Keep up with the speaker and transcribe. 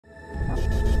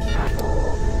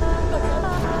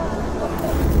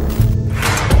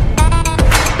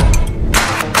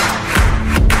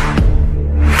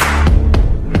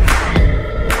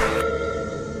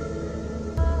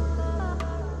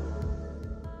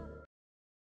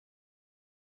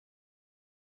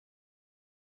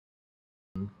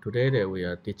Today that we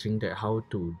are teaching that how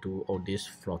to do all this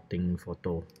floating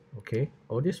photo. Okay,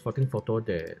 all this floating photo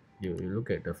that you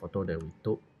look at the photo that we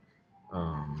took.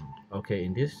 Okay,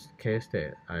 in this case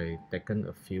that I taken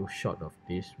a few shot of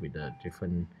this with a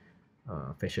different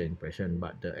facial impression,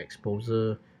 but the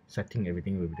exposure setting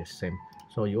everything will be the same.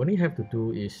 So you only have to do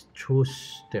is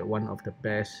choose that one of the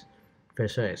best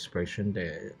facial expression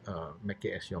that make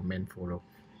it as your main photo.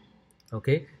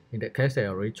 Okay, in that case I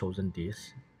already chosen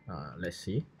this. Let's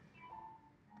see.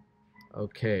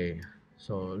 Okay,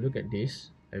 so look at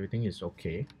this, everything is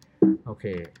okay.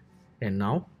 Okay, and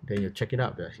now then you check it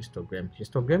out, the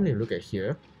histogram you look at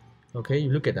here. Okay,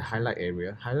 you look at the highlight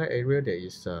area there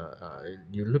is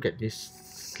you look at this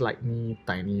slightly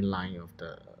tiny line of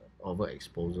the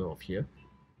overexposure of here.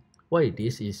 What it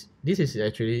is this is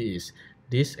actually is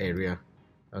this area.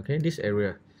 Okay, this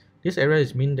area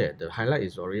is mean that the highlight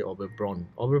is already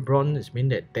overbrown is mean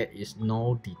that there is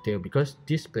no detail, because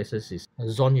this places is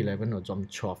zone 11 or zone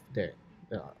 12 that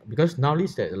because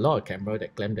nowadays there are a lot of camera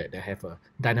that claim that they have a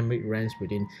dynamic range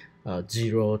within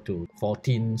 0 to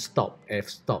 14 stop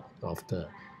f-stop of the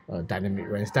dynamic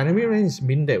range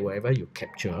mean that wherever you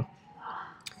capture,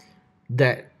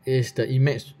 that is the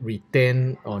image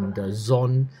retained on the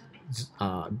zone.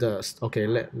 Okay,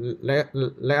 let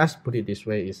us put it this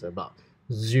way, is about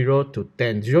 0 to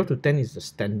 10. 0 to 10 is the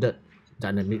standard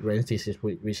dynamic range. This is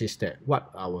which is that what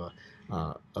our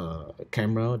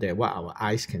camera, that what our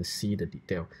eyes can see the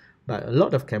detail. But a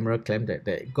lot of camera claim that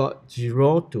they got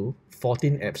 0 to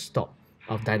 14 f-stop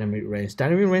of dynamic range.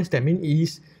 Dynamic range, that means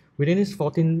is within this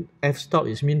 14 f-stop,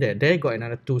 is mean that they got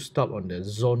another 2 stop on the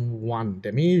zone 1.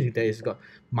 That means there is got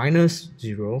minus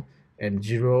 0 and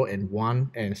 0 and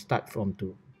 1 and start from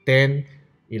to 10,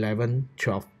 11,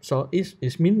 12. So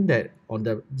it's mean that on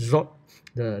the zone,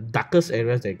 the darkest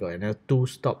areas they got another 2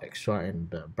 stop extra, and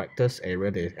the brightest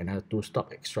area there's another 2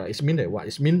 stop extra. It's mean that what?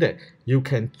 It's mean that you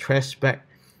can trace back,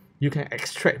 you can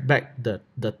extract back the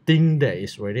thing that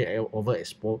is already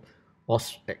overexposed or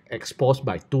exposed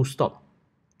by 2 stop,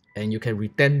 and you can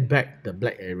return back the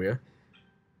black area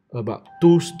about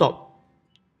 2 stop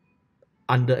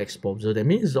under exposure. That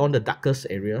means on the darkest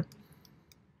area,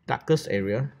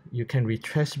 you can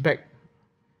retrace back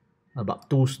about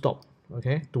 2 stop.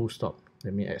 Okay, 2 stop.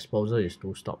 That means exposure is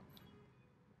 2 stop.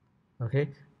 Okay,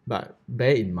 but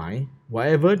bear in mind,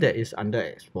 whatever that is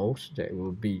underexposed, that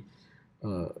will be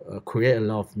create a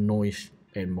lot of noise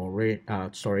and more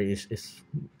is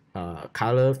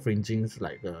color fringings,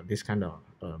 like this kind of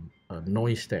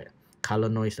noise, that color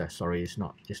noise, that sorry, it's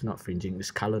not fringing,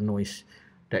 it's color noise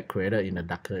that created in the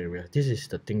darker area. This is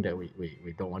the thing that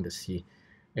we don't want to see.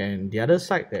 And the other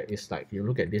side that is like, you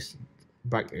look at this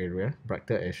brighter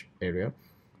area,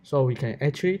 so we can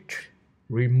actually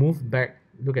remove back,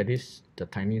 look at this, the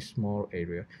tiny small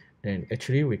area, then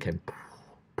actually we can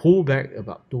pull back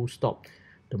about 2 stop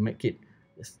to make it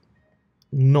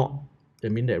not, I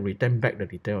mean that return back the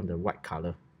detail on the white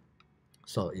color.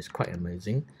 So it's quite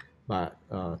amazing. But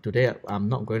today I'm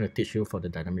not going to teach you for the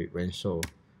dynamic range, so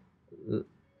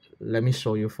let me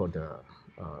show you for the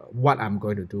what I'm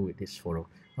going to do with this photo.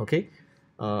 Okay,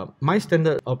 my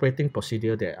standard operating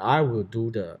procedure that I will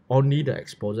do the only the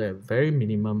exposure and very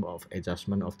minimum of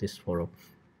adjustment of this photo.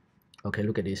 Okay,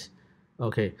 look at this.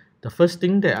 Okay, the first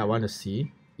thing that I want to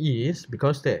see is,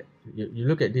 because that you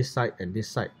look at this side and this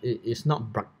side, it is not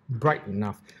bright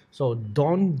enough. So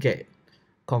don't get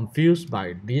confused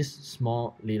by this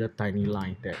small little tiny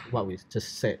line that what we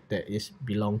just said that is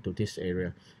belong to this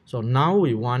area. So now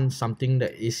we want something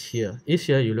that is here.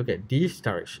 You look at this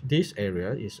direction, this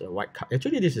area is a white color.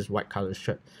 Actually, this is white color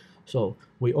shirt. So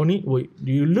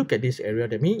you look at this area,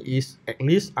 that means is at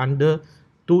least under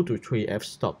 2 to 3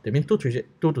 f-stop. That means 2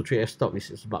 to 3 f-stop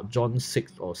is about zone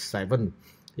 6 or 7.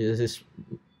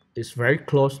 It's very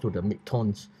close to the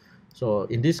midtones. So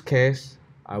in this case,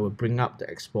 I will bring up the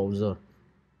exposure.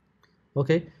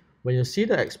 Okay, when you see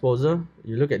the exposure,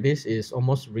 you look at this, is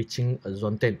almost reaching a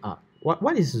zone 10.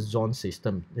 What is a zone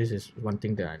system? This is one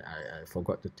thing that I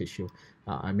forgot to teach you.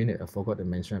 I forgot to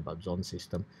mention about zone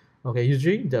system. Okay,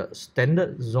 usually the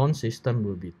standard zone system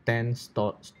will be 10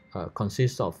 stops,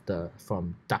 consists of the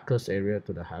from darkest area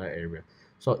to the highlight area.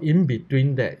 So in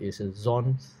between that is a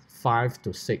zone 5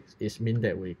 to 6. It means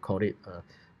that we call it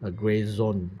a gray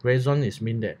zone. Gray zone is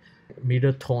mean that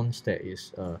middle tones that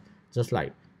is just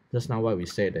like just now what we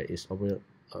said, that is over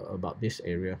about this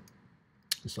area.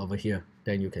 It's over here.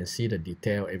 Then you can see the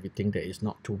detail, everything that is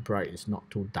not too bright, it's not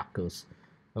too darker.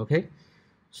 Okay,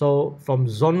 so from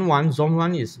zone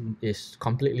 1 is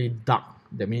completely dark.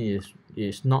 That means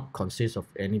it's not consist of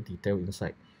any detail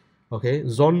inside. Okay,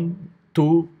 zone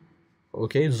 2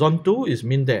 Okay, zone 2 is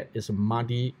mean that it's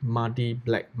muddy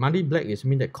black. Muddy black is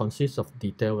mean that consists of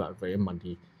detail that are very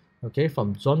muddy. Okay,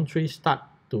 from zone 3 start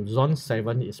to zone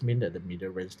 7 is mean that the middle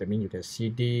range. That means you can see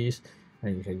this,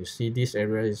 and you see this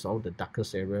area is all the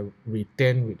darkest area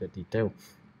retained with the detail.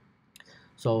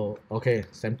 So okay,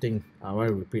 same thing. I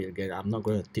will repeat again. I'm not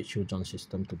going to teach you zone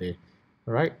system today.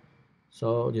 All right.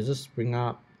 So you just bring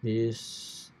up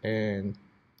this and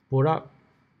put up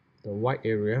the white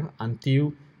area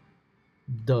until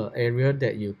the area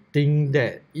that you think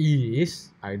that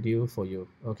is ideal for you.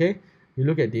 Okay, you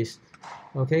look at this.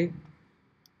 Okay,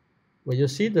 when you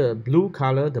see the blue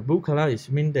color is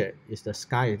mean that is the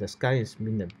sky is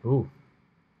mean the blue.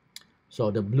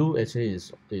 So the blue actually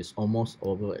is almost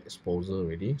overexposure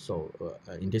already. So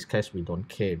in this case we don't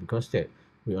care, because that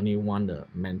we only want the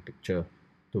main picture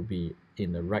to be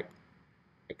in the right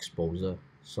exposure.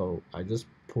 So I just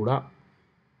pull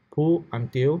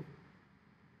until,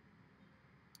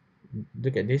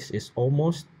 look at this, is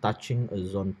almost touching a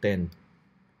zone 10.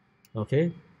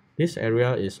 Okay, this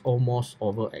area is almost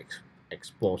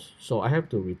exposed, so I have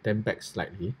to return back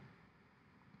slightly.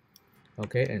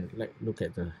 Okay, and let's look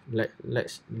at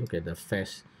the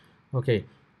face. Okay,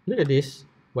 look at this.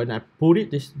 When I put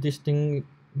it, this thing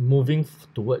moving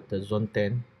toward the zone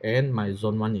 10, and my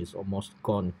zone 1 is almost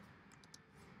gone.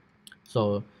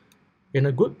 So in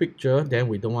a good picture, then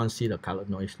we don't want to see the color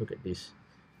noise. Look at this.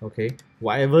 Okay,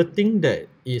 whatever thing that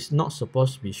is not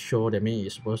supposed to be shown, that means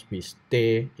it's supposed to be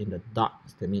stay in the dark.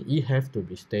 That means it have to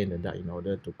be stay in the dark in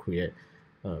order to create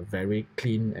a very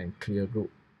clean and clear look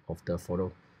of the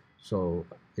photo. So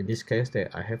in this case,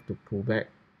 that I have to pull back.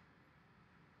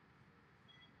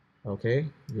 Okay,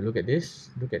 you look at this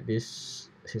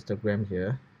histogram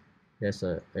here. There's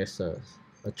a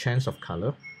chance of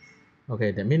color.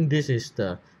 Okay, that means this is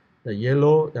the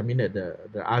yellow. I mean that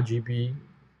the RGB,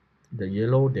 the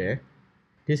yellow there,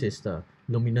 this is the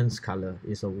luminance color.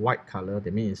 It's a white color.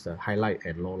 That means it's the highlight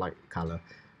and low light color.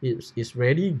 It's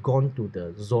already gone to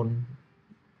the zone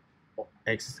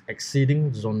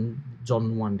exceeding zone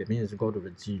 1. That means it's go to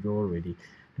the 0 already.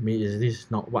 That means this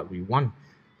is not what we want,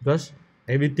 because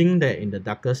everything that in the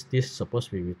darkest is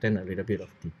supposed to be retain a little bit of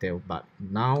detail, but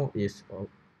now is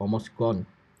almost gone.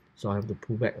 So I have to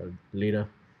pull back a little.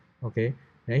 Okay,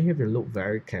 then you have to look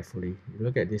very carefully. You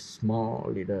look at this small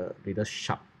little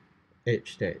sharp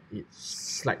edge that it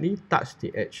slightly touch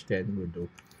the edge, then will do.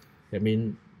 That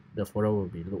means the photo will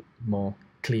be look more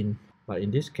clean. But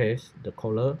in this case, the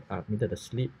color, mean that the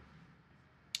slit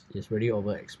is really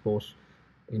overexposed.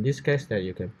 In this case, that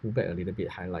you can pull back a little bit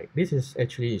highlight. This is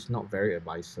actually is not very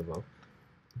advisable,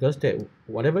 because that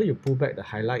whatever you pull back the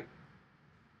highlight,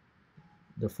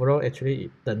 the photo actually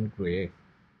it turn gray.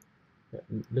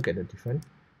 Look at the difference.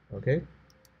 Okay,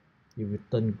 it will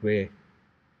turn gray.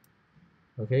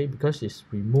 Okay, because it's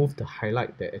removed the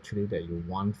highlight that actually that you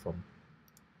want from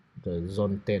the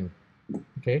zone 10.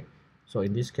 Okay, so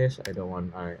in this case I don't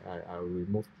want, I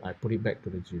remove, I put it back to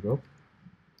the 0.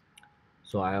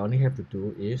 So I only have to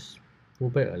do is pull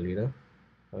back a little.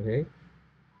 Okay,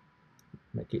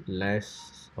 make it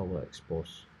less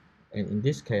overexposed, and in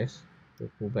this case we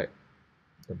pull back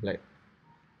the black,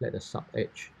 let the sub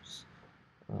edge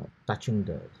touching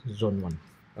the zone 1.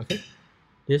 Okay,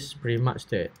 this is pretty much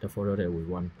the photo that we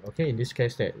want. Okay, in this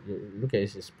case that you look at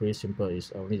it, it's pretty simple.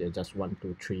 It's only adjust 1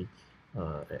 2 3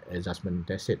 adjustment,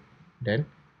 that's it. Then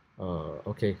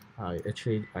okay, I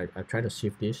try to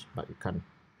save this, but you can't.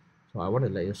 So I want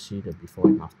to let you see the before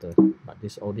and after, but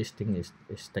all this thing is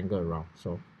tangled around,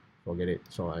 so forget it.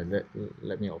 So I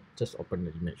let me just open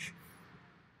the image.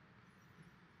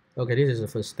 Okay, this is the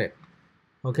first step.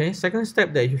 Okay, second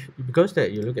step, that because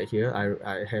that you look at here,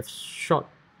 I have shot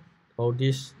all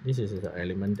this. This is the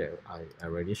element that I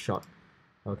already shot.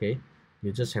 Okay,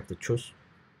 you just have to choose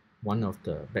one of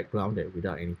the background that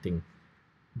without anything,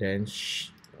 then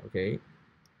okay,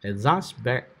 adjust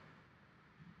back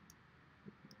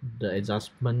the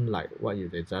adjustment like what you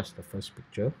adjust the first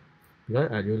picture,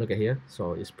 because you look at here,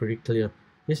 so it's pretty clear.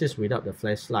 This is without the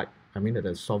flashlight. I mean the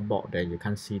softboard, there you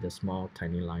can't see the small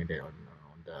tiny line there on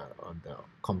the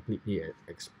completely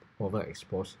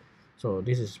overexposed. So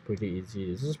this is pretty easy.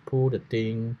 You just pull the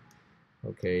thing.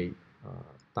 Okay,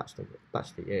 touch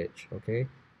the edge. Okay,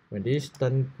 when this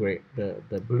turn gray,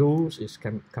 the blues is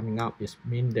coming up, is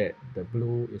mean that the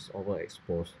blue is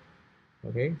overexposed.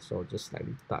 Okay, so just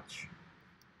slightly touch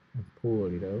and pull a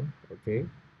little. Okay,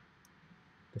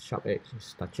 the sharp edge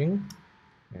is touching,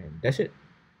 and that's it.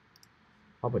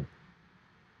 Open.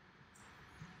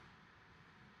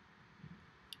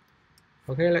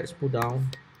 Okay, let's pull down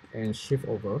and shift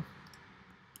over.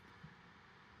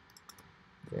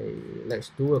 Okay, let's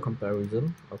do a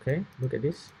comparison. Okay, look at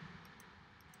this.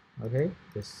 Okay,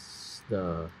 this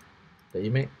the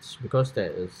image, because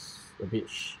there is a bit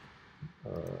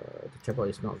the tripod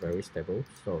is not very stable,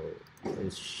 so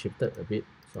it's shifted a bit,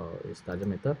 so it doesn't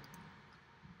matter.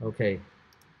 Okay,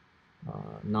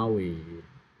 now we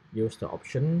use the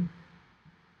option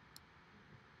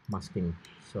masking.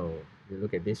 So you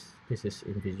look at this, this is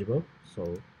invisible, so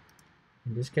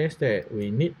in this case that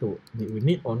we need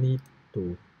only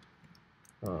to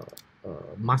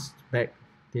mask back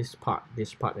this part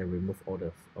and remove all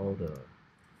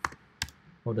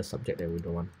the subject that we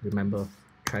don't want. Remember,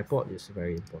 tripod is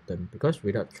very important, because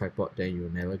without tripod then you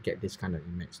never get this kind of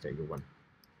image that you want.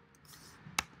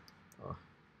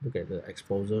 Look at the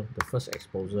exposure, the first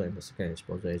exposure and the second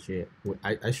exposure. Actually,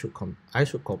 I should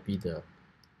copy the,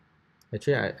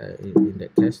 actually in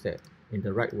that case, that in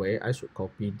the right way I should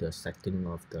copy the setting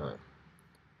of the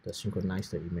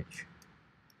synchronize the image,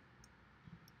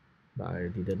 but I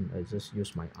didn't. I just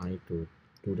use my eye to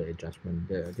do the adjustment.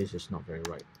 This is not very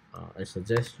right. I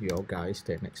suggest you all guys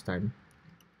that next time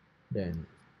then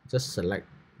just select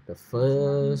the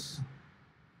first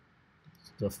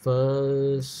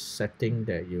setting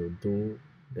that you do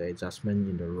the adjustment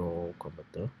in the raw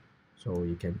converter, so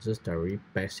you can just directly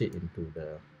paste it into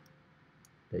the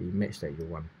image that you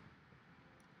want.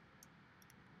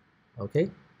 Okay,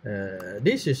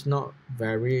 this is not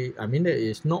very, I mean, it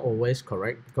is not always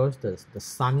correct, because the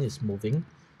sun is moving.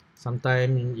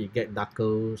 Sometimes you get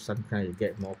darker, sometimes you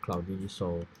get more cloudy,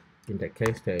 so in that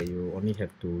case that you only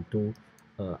have to do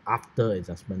after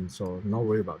adjustment, so no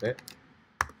worry about that.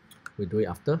 We do it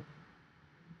after.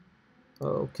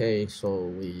 Okay, so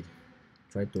we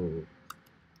try to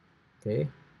make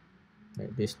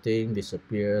this thing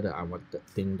disappear, the unwanted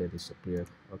thing that disappear.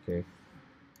 Okay,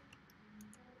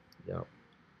 yep.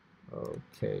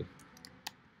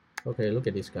 Okay, look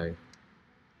at this guy.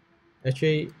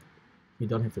 Actually, he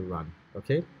don't have to run,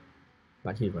 okay,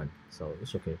 but he run, so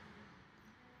it's okay.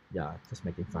 Yeah, just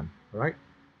making fun. All right,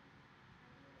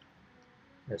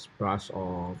 let's brush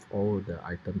off all the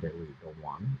item that we don't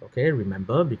want. Okay,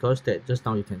 remember, because that just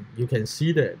now you can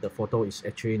see that the photo is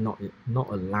actually not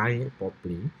aligned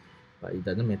properly, but it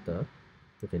doesn't matter.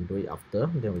 We can do it after,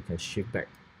 then we can shift back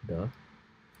the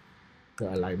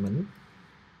alignment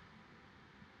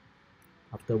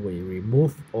after we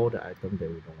remove all the items that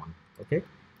we don't want. Okay,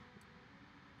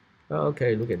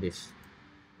 okay, look at this.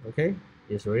 Okay,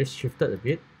 it's already shifted a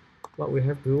bit. What we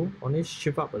have to do, only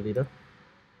shift up a little.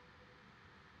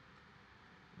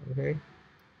 Okay,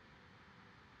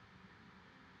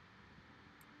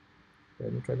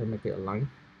 then try to make it align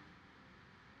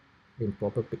in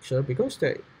proper picture, because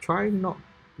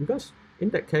because in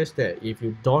that case that if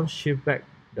you don't shift back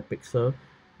the pixel,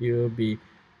 you'll be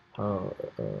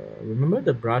remember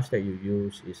the brush that you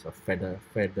use is a feather.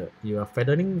 You are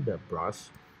feathering the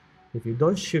brush. If you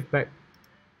don't shift back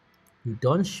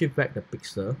the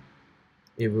pixel,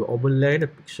 it will overlay the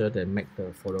picture and make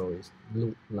the photo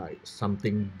look like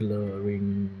something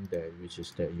blurring, which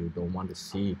is that you don't want to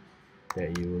see,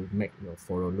 that you will make your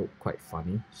photo look quite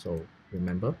funny. So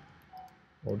remember,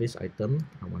 all these items,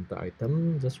 unwanted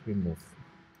item, just remove.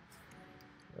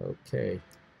 Okay,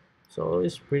 so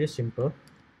it's pretty simple.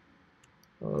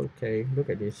 Okay, look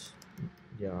at this.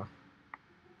 Yeah,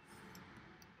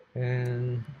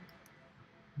 and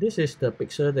this is the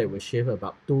pixel that we shift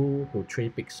about 2 to 3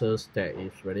 pixels, that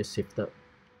is really shifted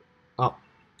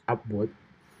upward,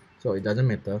 so it doesn't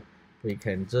matter. We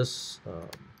can just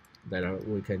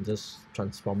we can just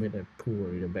transform it and pull a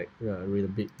little back, a little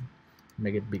bit,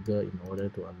 make it bigger in order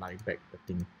to align back the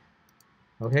thing.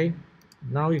 Okay,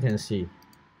 now you can see.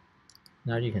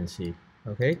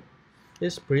 Okay,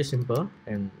 it's pretty simple,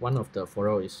 and one of the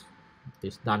photo is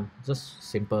done, just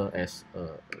simple as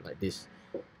like this.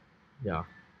 Yeah,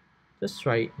 just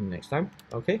try it next time.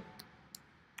 Okay,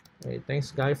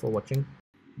 thanks guys for watching.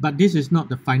 But this is not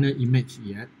the final image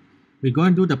yet. We're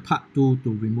going to do the part 2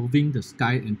 to removing the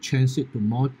sky and change it to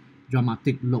more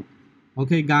dramatic look.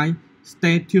 Okay guys,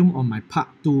 stay tuned on my part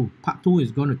 2. Part 2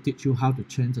 is going to teach you how to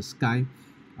change the sky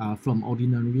from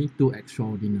ordinary to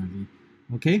extraordinary.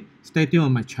 Okay, stay tuned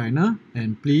on my channel,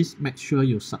 and please make sure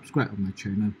you subscribe on my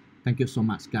channel. Thank you so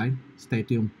much guys. Stay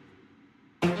tuned.